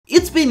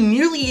It's been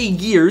nearly a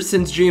year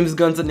since James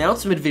Gunn's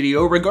announcement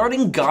video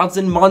regarding Gods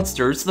and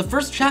Monsters, the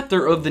first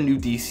chapter of the new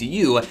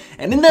DCU,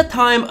 and in that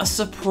time, a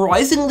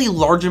surprisingly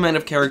large amount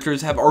of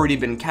characters have already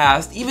been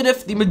cast, even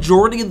if the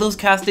majority of those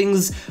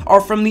castings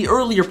are from the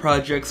earlier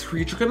projects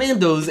Creature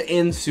Commandos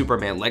and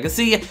Superman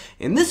Legacy.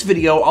 In this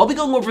video, I'll be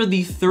going over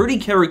the 30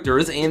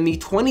 characters and the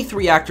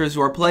 23 actors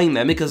who are playing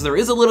them, because there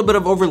is a little bit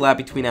of overlap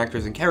between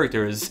actors and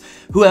characters,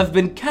 who have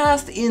been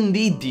cast in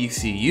the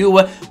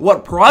DCU,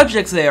 what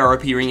projects they are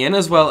appearing in,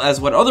 as well as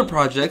what other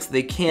projects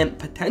they can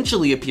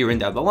potentially appear in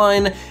down the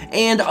line,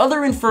 and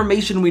other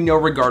information we know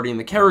regarding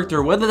the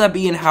character, whether that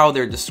be in how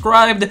they're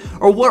described,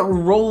 or what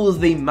roles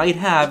they might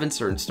have in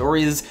certain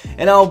stories,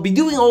 and I'll be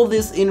doing all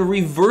this in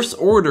reverse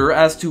order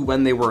as to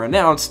when they were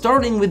announced,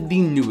 starting with the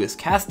newest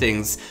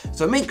castings.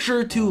 So make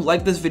sure to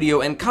like this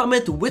video and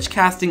comment which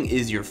casting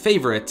is your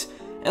favorite,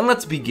 and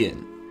let's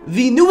begin.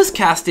 The newest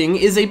casting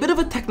is a bit of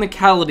a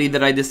technicality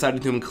that I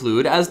decided to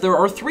include, as there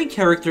are 3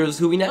 characters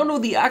who we now know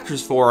the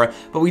actors for,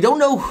 but we don't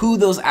know who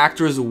those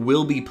actors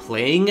will be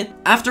playing,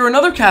 after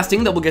another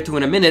casting that we'll get to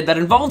in a minute that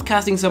involved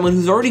casting someone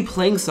who's already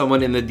playing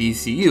someone in the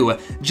DCU.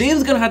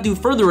 James Gunn had to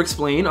further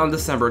explain on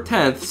December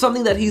 10th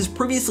something that he's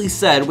previously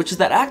said, which is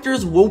that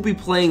actors won't be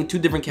playing 2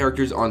 different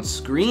characters on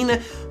screen,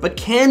 but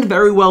can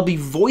very well be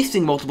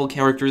voicing multiple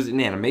characters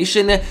in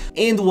animation,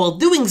 and while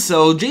doing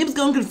so, James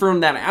Gunn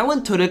confirmed that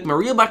Alan Tudyk,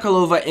 Maria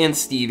Bakalova, and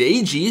Steve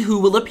Agee, who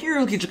will appear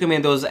in Creature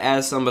Commandos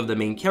as some of the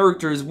main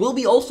characters, will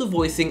be also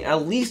voicing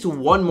at least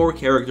one more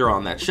character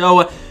on that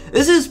show.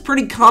 This is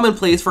pretty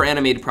commonplace for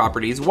animated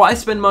properties. Why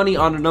spend money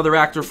on another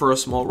actor for a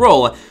small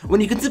role,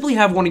 when you can simply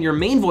have one of your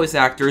main voice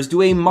actors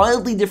do a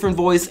mildly different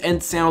voice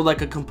and sound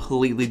like a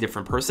completely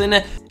different person?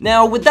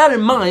 Now, with that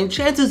in mind,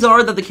 chances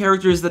are that the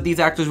characters that these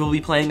actors will be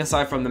playing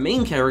aside from the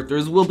main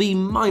characters will be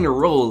minor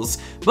roles.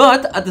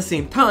 But, at the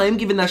same time,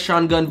 given that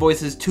James Gunn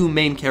voices 2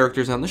 main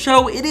characters on the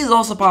show, it is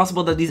also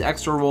possible that these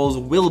extra roles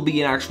will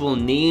be an actual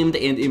named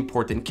and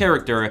important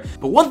character.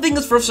 But one thing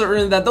is for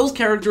certain, that those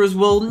characters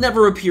will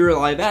never appear in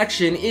live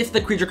action if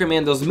the Creature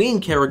Commandos main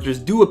characters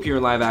do appear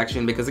in live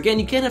action, because again,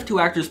 you can't have 2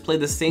 actors play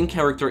the same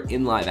character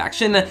in live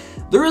action.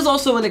 There is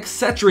also an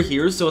etc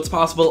here, so it's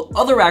possible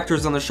other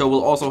actors on the show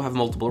will also have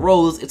multiple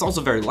roles. It's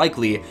also very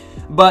likely,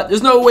 but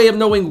there's no way of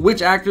knowing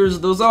which actors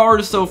those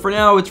are, so for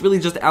now, it's really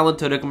just Alan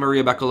Tudyk,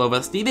 Maria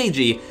Bakalova, Steve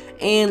Agee,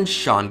 and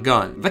James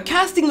Gunn. The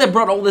casting that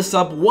brought all this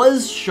up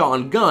was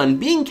James Gunn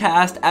being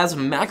cast as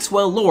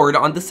Maxwell Lord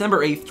on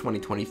December 8th,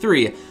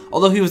 2023.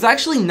 Although he was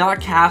actually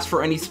not cast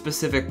for any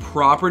specific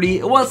property,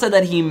 it was said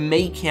that he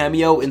may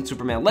cameo in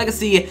Superman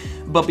Legacy,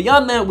 but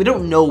beyond that, we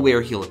don't know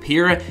where he'll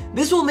appear.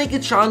 This will make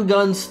it James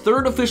Gunn's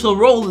 3rd official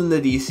role in the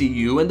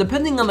DCU, and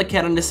depending on the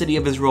canonicity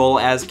of his role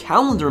as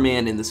Calendar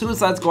Man in the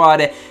Suicide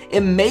Squad, it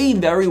may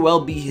very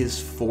well be his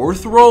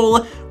 4th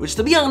role, which,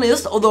 to be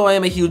honest, although I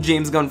am a huge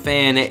James Gunn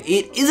fan,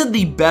 it isn't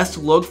the best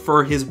look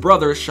for his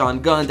brother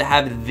James Gunn to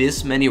have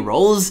this many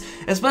roles,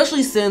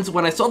 especially since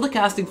when I saw the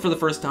casting for the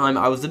first time,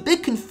 I was a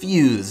bit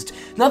confused.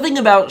 Nothing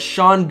about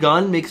James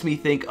Gunn makes me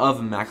think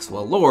of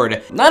Maxwell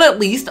Lord, not at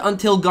least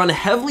until Gunn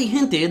heavily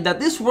hinted that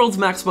this world's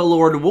Maxwell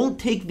Lord won't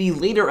take the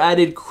later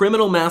added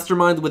criminal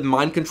mastermind with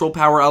mind control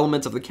power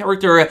elements of the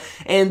character,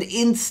 and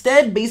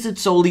instead base it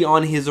solely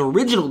on his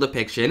original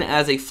depiction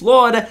as a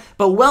flawed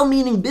but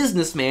well-meaning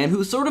businessman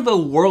who's sort of a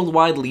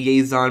worldwide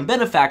liaison,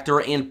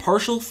 benefactor, and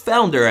partial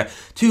founder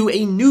to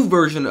a new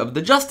version of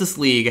the Justice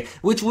League,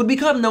 which would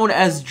become known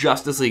as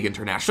Justice League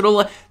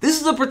International. This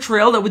is a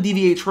portrayal that would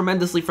deviate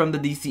tremendously from the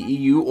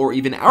DCEU or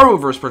even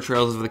Arrowverse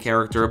portrayals of the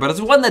character, but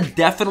it's one that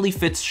definitely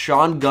fits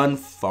James Gunn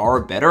far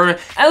better.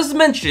 As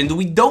mentioned,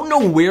 we don't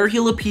know where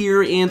he'll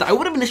appear, and I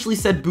would have initially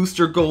said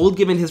Booster Gold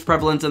given his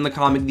prevalence in the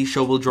comic the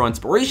show will draw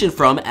inspiration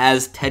from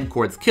as Ted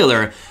Kord's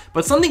killer,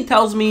 but something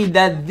tells me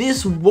that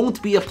this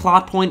won't be a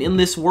plot point in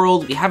this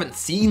world. We haven't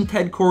seen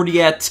Ted Kord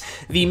yet.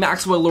 The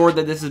Maxwell Lord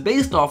that this is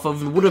based off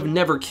of would have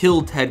never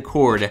killed Ted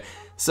Kord,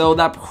 so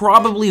that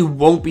probably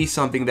won't be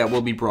something that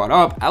will be brought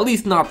up, at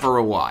least not for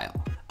a while.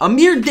 A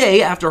mere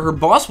day after her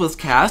boss was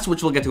cast,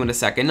 which we'll get to in a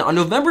second, on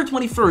November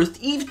 21st,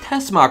 Eve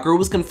Tessmacher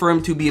was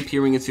confirmed to be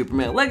appearing in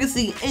Superman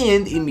Legacy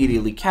and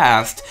immediately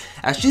cast,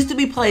 as she's to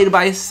be played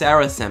by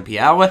Sarah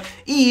Sempiau.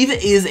 Eve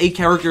is a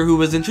character who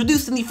was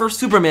introduced in the first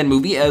Superman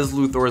movie as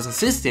Luthor's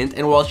assistant,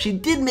 and while she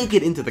did make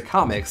it into the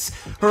comics,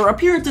 her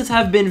appearances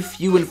have been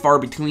few and far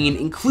between,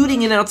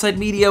 including in outside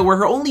media where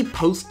her only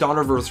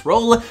post-Donnerverse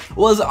role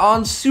was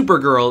on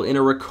Supergirl in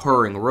a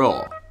recurring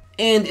role.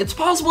 And it's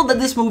possible that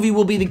this movie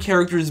will be the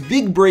character's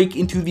big break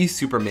into the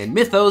Superman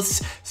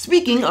mythos.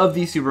 Speaking of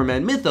the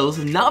Superman mythos,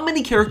 not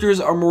many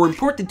characters are more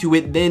important to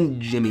it than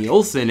Jimmy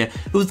Olsen,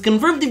 who's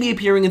confirmed to be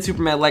appearing in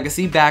Superman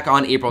Legacy back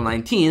on April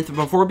 19th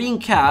before being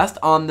cast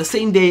on the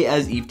same day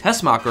as Eve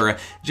Tessmacher.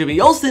 Jimmy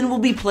Olsen will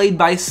be played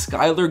by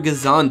Skylar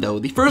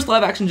Gisondo, the first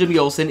live-action Jimmy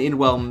Olsen in,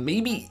 well,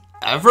 maybe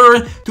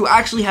ever to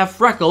actually have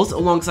freckles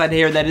alongside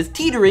hair that is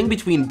teetering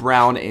between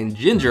brown and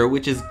ginger,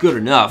 which is good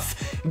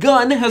enough.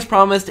 Gunn has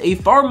promised a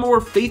far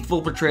more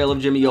faithful portrayal of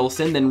Jimmy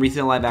Olsen than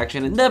recent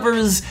live-action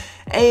endeavors,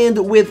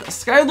 and with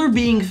Skylar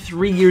being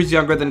 3 years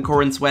younger than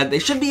Corrin Sweat, they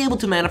should be able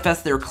to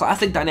manifest their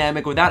classic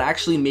dynamic without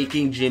actually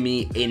making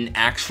Jimmy an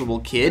actual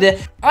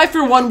kid. I,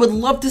 for one, would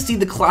love to see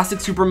the classic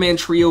Superman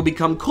trio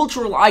become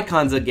cultural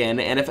icons again,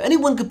 and if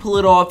anyone could pull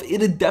it off,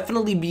 it'd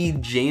definitely be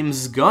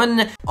James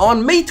Gunn.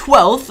 On May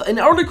 12th, an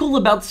article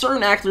about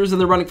certain actors in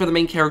the running for the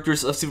main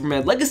characters of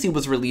Superman Legacy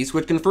was released,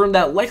 which confirmed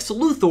that Lex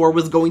Luthor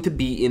was going to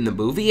be in the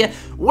movie.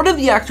 One of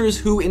the actors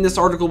who in this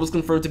article was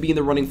confirmed to be in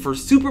the running for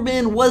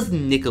Superman was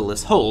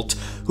Nicholas Hoult,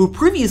 who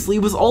previously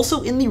was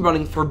also in the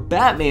running for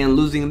Batman,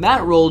 losing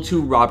that role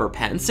to Robert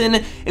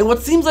Pattinson. In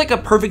what seems like a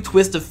perfect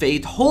twist of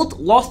fate, Hoult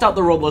lost out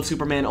the role of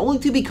Superman only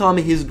to become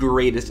his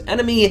greatest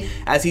enemy,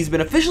 as he's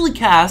been officially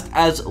cast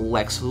as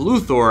Lex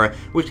Luthor,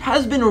 which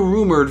has been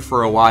rumored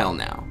for a while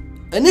now.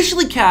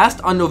 Initially cast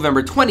on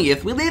November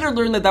 20th, we later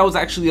learned that that was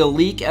actually a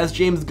leak, as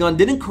James Gunn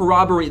didn't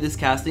corroborate this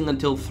casting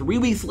until 3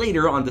 weeks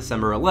later on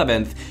December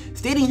 11th,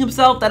 stating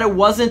himself that it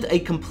wasn't a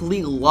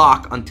complete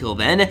lock until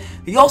then.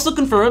 He also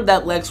confirmed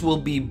that Lex will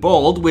be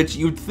bald, which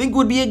you'd think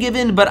would be a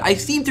given, but I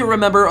seem to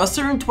remember a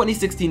certain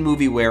 2016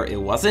 movie where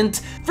it wasn't.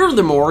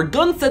 Furthermore,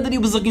 Gunn said that he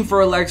was looking for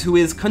a Lex who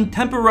is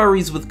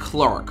contemporaries with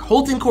Clark.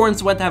 Hoult and Corrin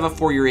Sweat have a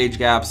 4-year age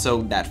gap,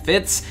 so that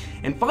fits.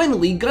 And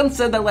finally, Gunn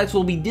said that Lex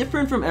will be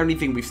different from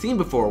anything we've seen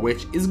before,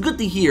 which is good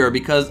to hear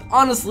because,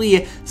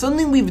 honestly,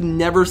 something we've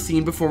never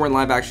seen before in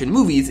live-action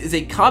movies is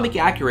a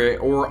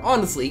comic-accurate, or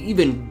honestly,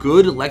 even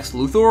good Lex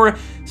Luthor,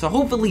 so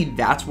hopefully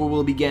that's what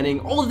we'll be getting.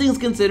 All things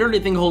considered, I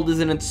think Hoult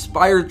is an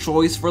inspired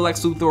choice for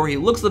Lex Luthor. He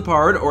looks the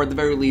part, or at the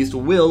very least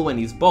will when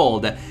he's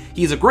bald.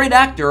 He's a great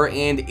actor,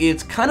 and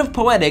it's kind of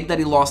poetic that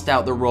he lost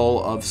out the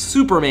role of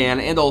Superman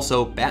and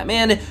also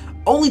Batman,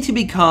 only to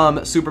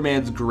become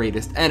Superman's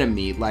greatest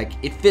enemy. Like,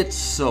 it fits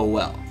so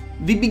well.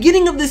 The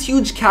beginning of this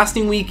huge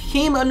casting week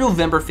came on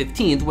November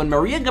 15th when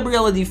Maria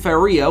Gabriela de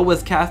Faria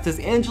was cast as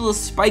Angela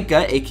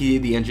Spica, aka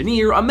the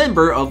Engineer, a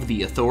member of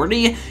the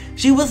Authority.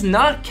 She was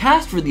not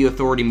cast for the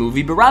Authority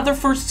movie, but rather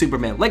for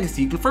Superman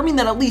Legacy, confirming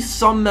that at least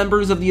some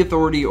members of the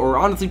Authority, or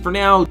honestly for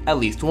now, at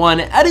least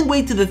one, adding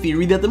weight to the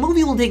theory that the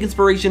movie will take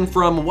inspiration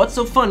from What's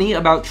So Funny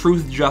About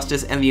Truth,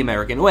 Justice, and the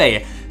American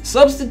Way,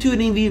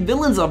 substituting the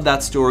villains of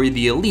that story,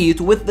 the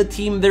Elite, with the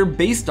team they're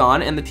based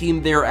on and the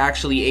team they're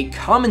actually a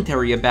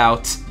commentary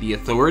about, the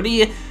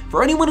Authority.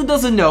 For anyone who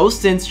doesn't know,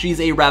 since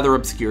she's a rather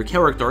obscure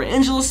character,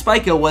 Angela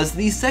Spica was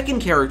the second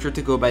character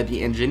to go by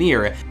the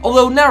Engineer.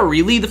 Although not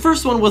really, the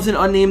first one was an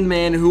unnamed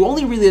man who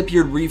only really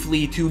appeared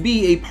briefly to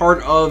be a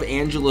part of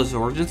Angela's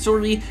origin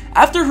story.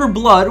 After her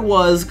blood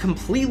was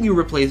completely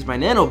replaced by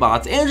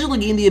nanobots, Angela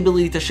gained the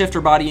ability to shift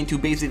her body into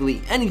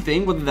basically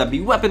anything, whether that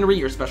be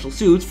weaponry or special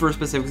suits for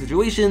specific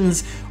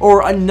situations,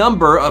 or a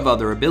number of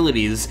other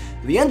abilities.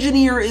 The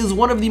Engineer is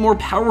one of the more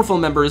powerful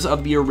members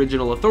of the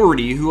original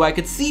Authority, who I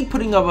could see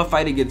putting up a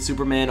fight against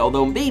Superman,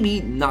 although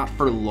maybe not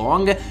for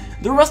long.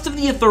 The rest of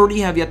the Authority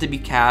have yet to be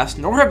cast,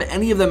 nor have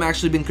any of them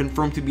actually been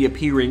confirmed to be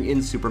appearing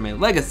in Superman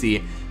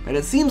Legacy, but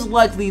it seems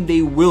likely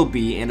they will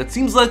be, and it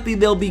seems likely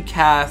they'll be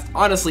cast,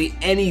 honestly,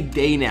 any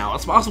day now.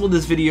 It's possible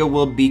this video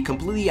will be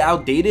completely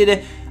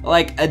outdated,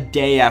 like a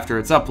day after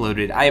it's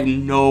uploaded. I have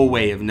no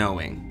way of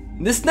knowing.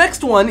 This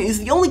next one is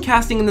the only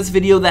casting in this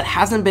video that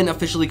hasn't been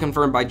officially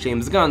confirmed by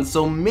James Gunn,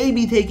 so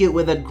maybe take it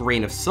with a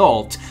grain of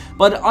salt.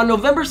 But on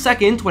November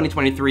 2nd,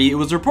 2023, it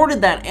was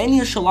reported that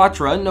Anya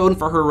Shalatra, known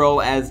for her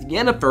role as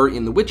Yennefer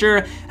in The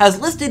Witcher,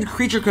 has listed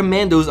Creature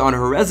Commandos on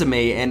her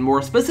resume, and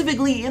more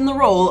specifically in the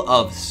role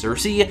of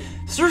Cersei.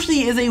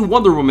 Cersei is a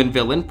Wonder Woman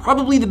villain,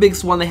 probably the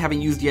biggest one they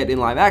haven't used yet in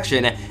live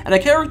action, and a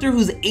character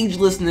whose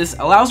agelessness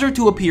allows her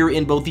to appear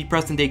in both the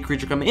present-day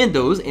Creature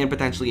Commandos and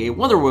potentially a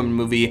Wonder Woman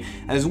movie,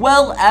 as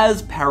well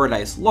as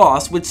Paradise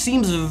Lost, which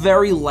seems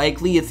very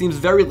likely. It seems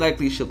very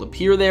likely she'll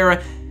appear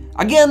there.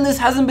 Again, this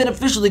hasn't been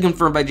officially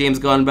confirmed by James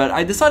Gunn, but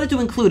I decided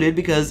to include it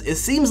because it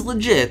seems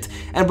legit,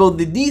 and both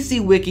the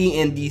DC Wiki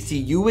and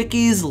DCU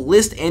Wikis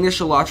list Anya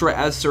Shalatra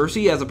as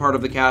Cersei as a part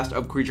of the cast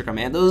of Creature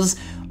Commandos.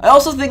 I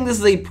also think this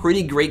is a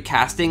pretty great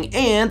casting,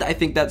 and I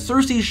think that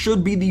Cersei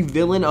should be the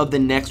villain of the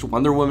next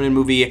Wonder Woman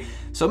movie,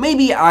 so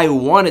maybe I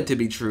want it to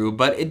be true,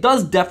 but it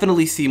does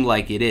definitely seem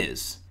like it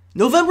is.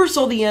 November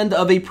saw the end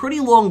of a pretty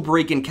long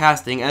break in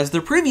casting, as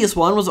the previous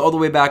one was all the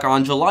way back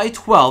on July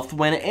 12th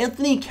when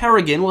Anthony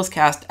Carrigan was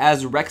cast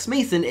as Rex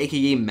Mason,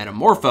 aka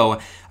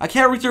Metamorpho, a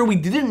character we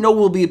didn't know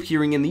will be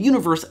appearing in the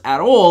universe at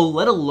all,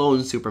 let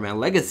alone Superman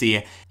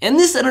Legacy. And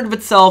this in and of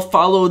itself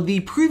followed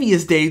the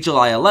previous day,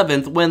 July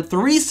 11th, when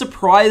 3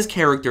 surprise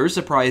characters,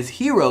 surprise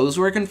heroes,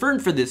 were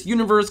confirmed for this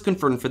universe,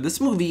 confirmed for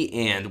this movie,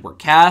 and were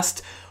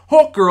cast.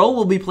 Hawkgirl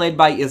will be played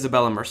by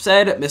Isabella Merced,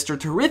 Mr.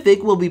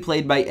 Terrific will be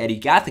played by Eddie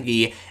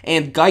Gathegi,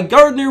 and Guy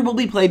Gardner will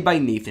be played by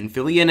Nathan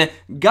Fillion.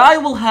 Guy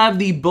will have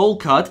the bowl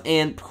cut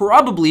and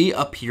probably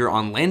appear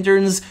on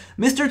Lanterns.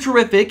 Mr.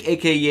 Terrific,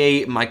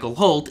 aka Michael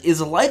Holt, is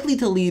likely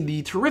to lead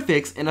the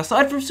Terrifics, and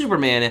aside from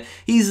Superman,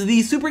 he's the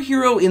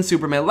superhero in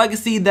Superman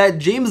Legacy that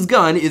James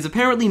Gunn is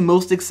apparently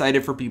most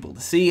excited for people to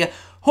see.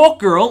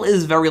 Hawkgirl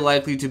is very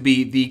likely to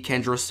be the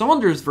Kendra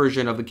Saunders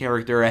version of the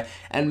character,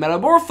 and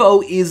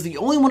Metamorpho is the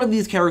only one of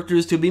these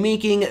characters to be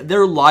making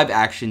their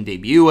live-action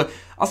debut.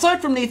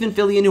 Aside from Nathan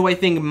Fillion, who I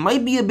think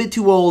might be a bit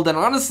too old and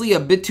honestly a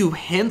bit too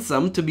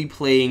handsome to be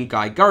playing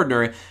Guy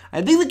Gardner,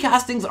 I think the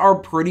castings are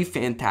pretty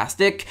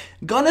fantastic.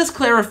 Gunn has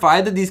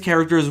clarified that these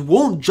characters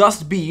won't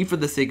just be for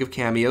the sake of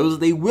cameos,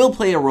 they will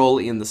play a role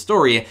in the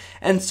story,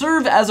 and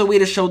serve as a way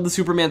to show the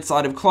Superman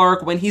side of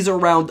Clark when he's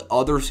around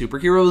other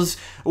superheroes.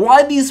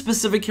 Why these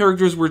specific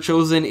characters were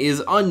chosen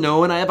is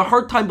unknown. I have a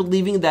hard time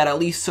believing that at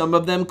least some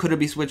of them could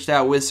be switched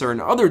out with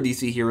certain other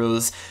DC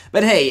heroes,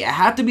 but hey, it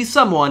had to be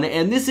someone,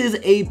 and this is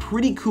a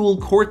pretty cool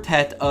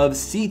quartet of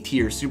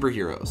C-tier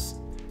superheroes.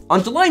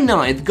 On July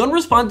 9th, Gunn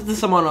responded to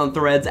someone on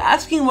Threads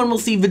asking when we'll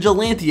see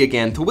Vigilante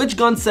again, to which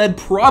Gunn said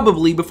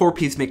probably before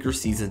Peacemaker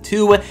Season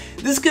 2.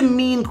 This could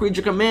mean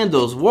Creature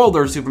Commandos,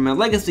 Walder, Superman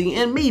Legacy,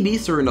 and maybe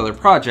certain other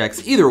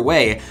projects. Either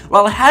way,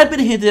 while it had been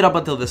hinted up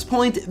until this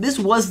point, this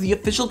was the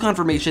official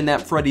confirmation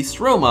that Freddie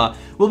Stroma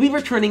will be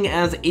returning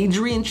as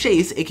Adrian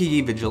Chase, aka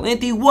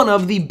Vigilante, one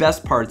of the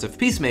best parts of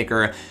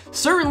Peacemaker.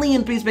 Certainly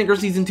in Peacemaker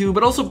Season 2,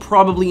 but also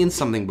probably in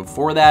something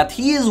before that.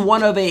 He is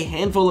one of a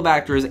handful of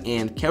actors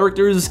and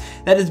characters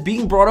that is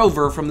being brought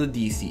over from the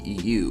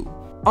DCEU.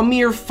 A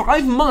mere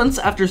 5 months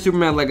after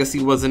Superman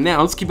Legacy was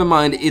announced, keep in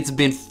mind it's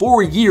been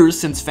 4 years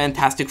since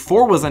Fantastic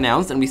Four was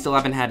announced and we still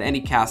haven't had any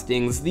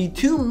castings, the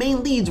two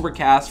main leads were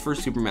cast for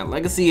Superman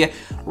Legacy.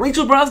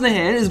 Rachel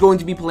Brosnahan is going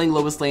to be playing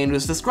Lois Lane, who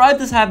is described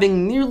as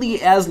having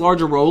nearly as large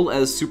a role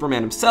as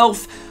Superman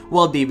himself,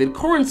 while David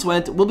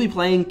Corenswet will be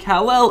playing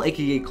Kal-El,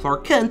 aka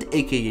Clark Kent,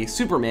 aka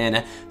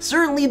Superman.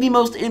 Certainly the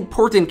most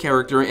important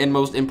character and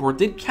most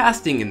important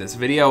casting in this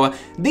video.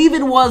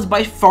 David was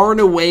by far and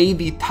away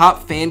the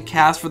top fan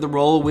cast for the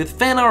role, with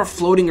fan art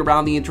floating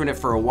around the internet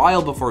for a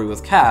while before he was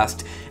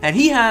cast, and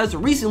he has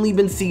recently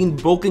been seen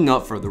bulking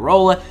up for the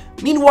role.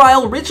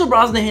 Meanwhile, Rachel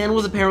Brosnahan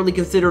was apparently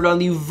considered on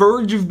the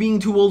verge of being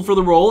too old for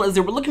the role, as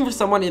they were looking for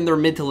someone in their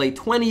mid to late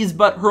 20s,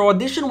 but her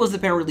audition was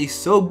apparently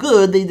so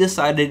good they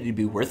decided it'd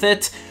be worth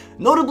it.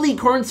 Notably,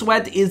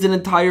 Corenswet is an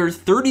entire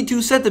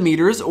 32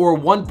 centimeters or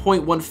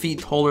 1.1 feet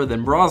taller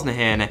than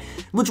Brosnahan,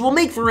 which will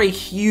make for a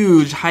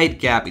huge height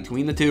gap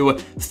between the two.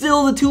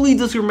 Still, the two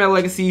leads of Superman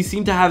Legacy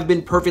seem to have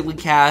been perfectly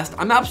cast.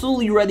 I'm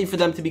absolutely ready for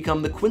them to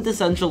become the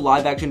quintessential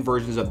live-action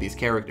versions of these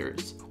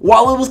characters.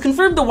 While it was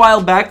confirmed a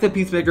while back that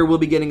Peacemaker will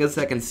be getting a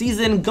second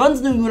season, Gunn's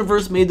new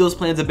universe made those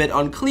plans a bit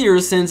unclear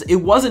since it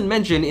wasn't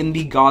mentioned in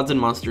the Gods and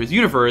Monsters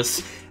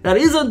universe. That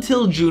is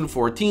until June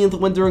 14th,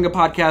 when during a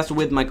podcast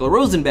with Michael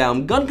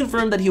Rosenbaum, Gunn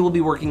confirmed that he will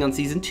be working on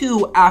Season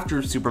 2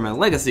 after Superman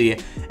Legacy,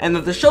 and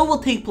that the show will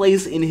take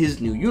place in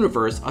his new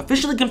universe,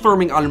 officially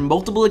confirming on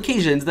multiple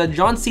occasions that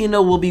John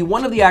Cena will be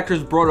one of the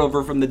actors brought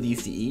over from the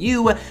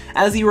DCEU,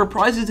 as he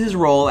reprises his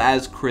role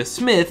as Chris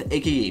Smith,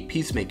 aka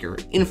Peacemaker.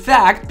 In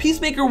fact,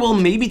 Peacemaker will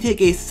maybe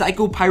take a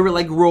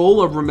psycho-pirate-like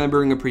role of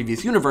remembering a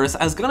previous universe,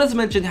 as Gunn has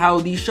mentioned how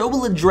the show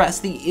will address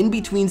the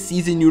in-between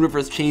season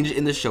universe change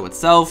in the show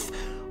itself.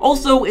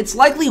 Also, it's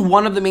likely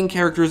one of the main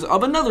characters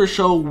of another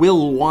show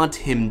will want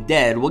him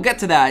dead. We'll get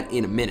to that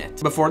in a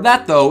minute. Before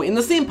that though, in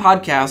the same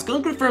podcast,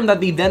 Gunn confirmed that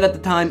the then at the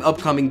time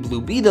upcoming Blue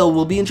Beetle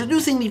will be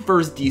introducing the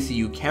first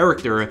DCU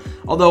character,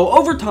 although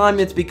over time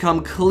it's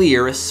become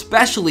clear,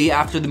 especially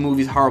after the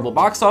movie's horrible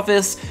box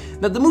office,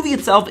 that the movie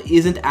itself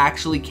isn't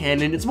actually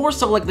canon. It's more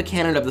so like the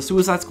canon of the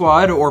Suicide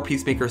Squad or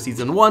Peacemaker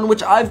Season 1,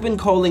 which I've been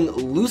calling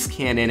loose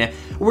canon,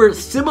 where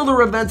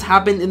similar events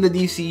happen in the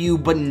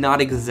DCU but not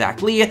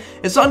exactly.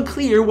 It's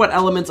unclear what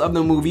elements of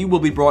the movie will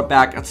be brought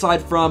back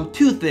aside from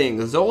two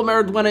things: Zola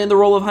Mariduena in the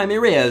role of Jaime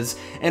Reyes,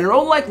 and in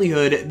all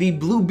likelihood, the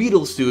Blue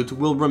Beetle suit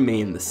will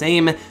remain the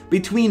same.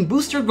 Between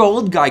Booster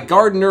Gold, Guy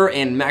Gardner,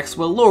 and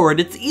Maxwell Lord,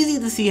 it's easy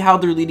to see how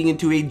they're leading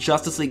into a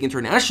Justice League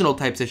International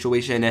type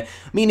situation,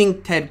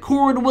 meaning Ted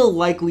Kord will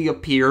likely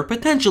appear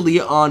potentially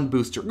on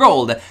Booster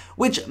Gold,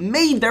 which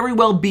may very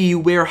well be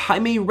where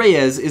Jaime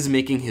Reyes is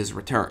making his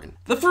return.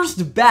 The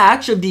first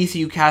batch of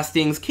DCU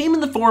castings came in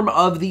the form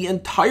of the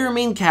entire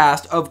main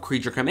cast of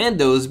Creature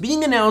Commandos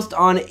being announced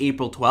on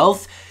April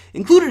 12th.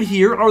 Included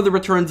here are the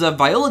returns of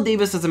Viola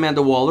Davis as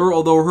Amanda Waller,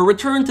 although her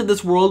return to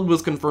this world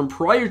was confirmed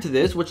prior to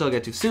this, which I'll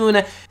get to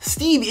soon,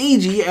 Steve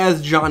Agee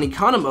as John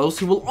Economos,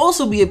 who will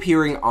also be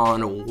appearing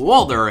on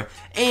Walder,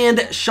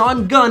 and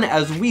Sean Gunn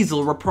as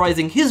Weasel,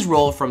 reprising his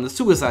role from the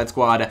Suicide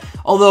Squad,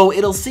 although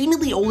it'll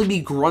seemingly only be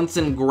grunts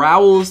and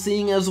growls,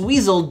 seeing as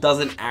Weasel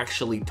doesn't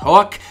actually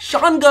talk.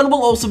 Sean Gunn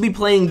will also be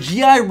playing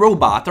G.I.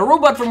 Robot, a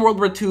robot from World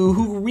War II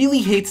who really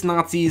hates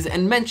Nazis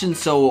and mentions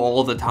so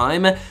all the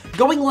time.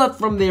 Going left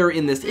from there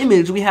in this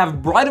image, we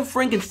have Bride of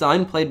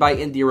Frankenstein, played by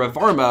Indira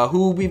Varma,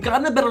 who we've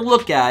gotten a better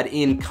look at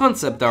in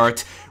concept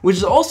art, which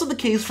is also the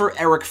case for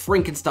Eric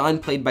Frankenstein,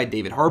 played by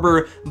David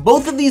Harbour.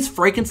 Both of these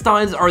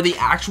Frankensteins are the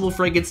actual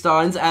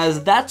Frankensteins,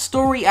 as that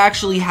story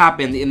actually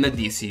happened in the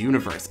DC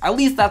universe. At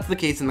least that's the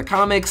case in the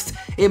comics.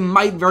 It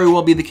might very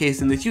well be the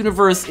case in this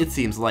universe, it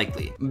seems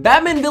likely.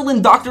 Batman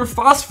villain Dr.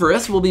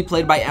 Phosphorus will be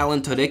played by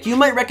Alan Tudyk. You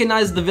might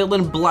recognize the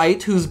villain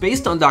Blight, who's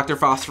based on Dr.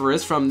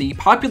 Phosphorus from the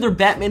popular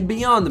Batman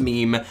Beyond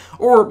meme,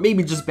 or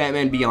maybe just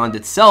Batman Beyond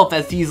itself,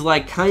 as he's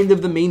like kind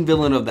of the main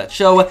villain of that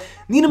show.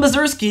 Nina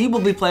Mazursky will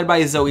be played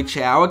by Zoe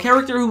Chow, a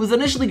character who was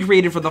initially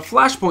created for the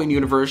Flashpoint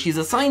universe. She's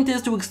a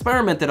scientist who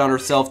experimented on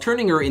herself,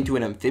 turning her into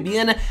an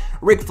amphibian.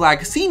 Rick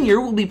Flag Sr.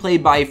 will be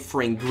played by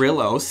Frank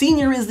Grillo.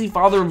 Sr. is the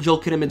father of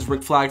Joel Kinnaman's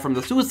Rick Flag from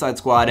the Suicide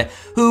Squad,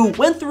 who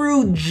went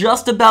through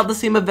just about the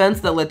same events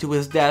that led to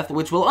his death,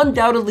 which will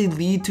undoubtedly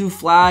lead to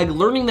Flag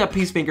learning that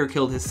Peacemaker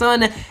killed his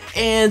son,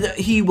 and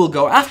he will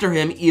go after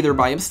him either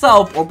by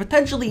himself or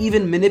potentially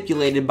even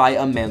manipulated by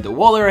Amanda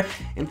Waller.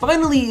 And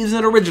finally is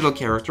an original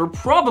character,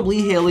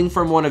 probably hailing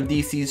from one of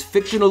DC's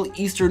fictional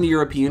Eastern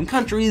European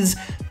countries,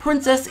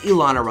 Princess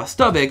Ilana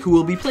Rostovic, who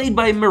will be played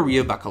by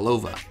Maria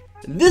Bakalova.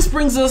 This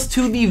brings us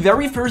to the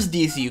very first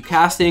DCU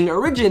casting,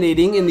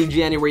 originating in the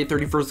January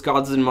 31st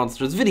Gods and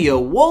Monsters video.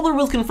 Waller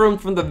was confirmed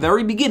from the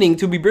very beginning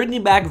to be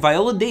bringing back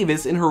Viola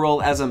Davis in her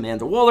role as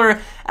Amanda Waller,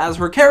 as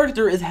her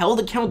character is held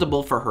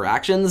accountable for her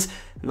actions.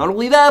 Not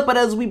only that, but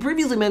as we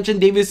previously mentioned,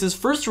 Davis is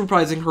first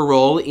reprising her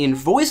role in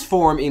voice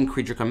form in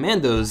Creature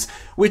Commandos,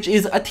 which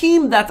is a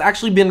team that's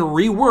actually been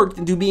reworked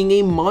into being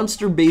a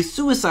monster-based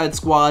Suicide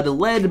Squad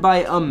led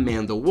by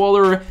Amanda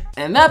Waller.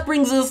 And that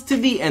brings us to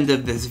the end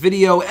of this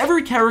video.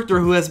 Every character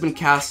who has been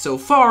cast so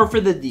far for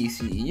the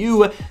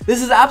DCU,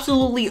 this is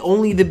absolutely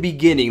only the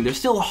beginning. There's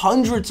still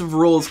hundreds of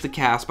roles to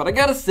cast, but I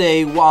gotta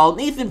say, while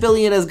Nathan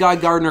Fillion as Guy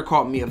Gardner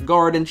caught me off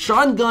guard, and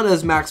Sean Gunn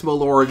as Maximo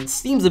Lord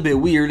seems a bit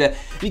weird,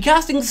 the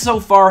castings so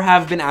far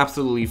have been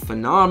absolutely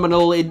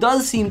phenomenal. It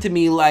does seem to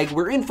me like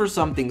we're in for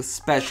something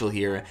special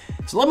here.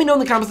 So let me know in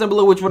the comments down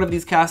below which one of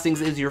these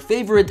castings is your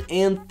favorite,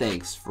 and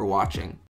thanks for watching.